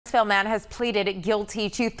Huntsville man has pleaded guilty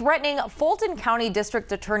to threatening Fulton County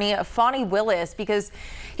District Attorney Willis because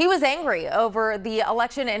he was angry over the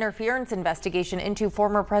election interference investigation into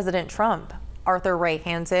former President Trump. Arthur Ray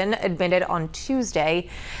Hanson admitted on Tuesday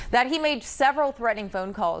that he made several threatening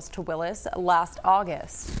phone calls to Willis last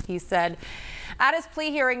August. He said at his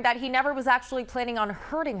plea hearing that he never was actually planning on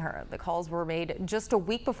hurting her. The calls were made just a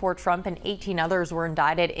week before Trump and 18 others were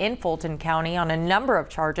indicted in Fulton County on a number of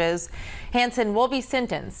charges. Hanson will be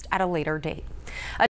sentenced at a later date.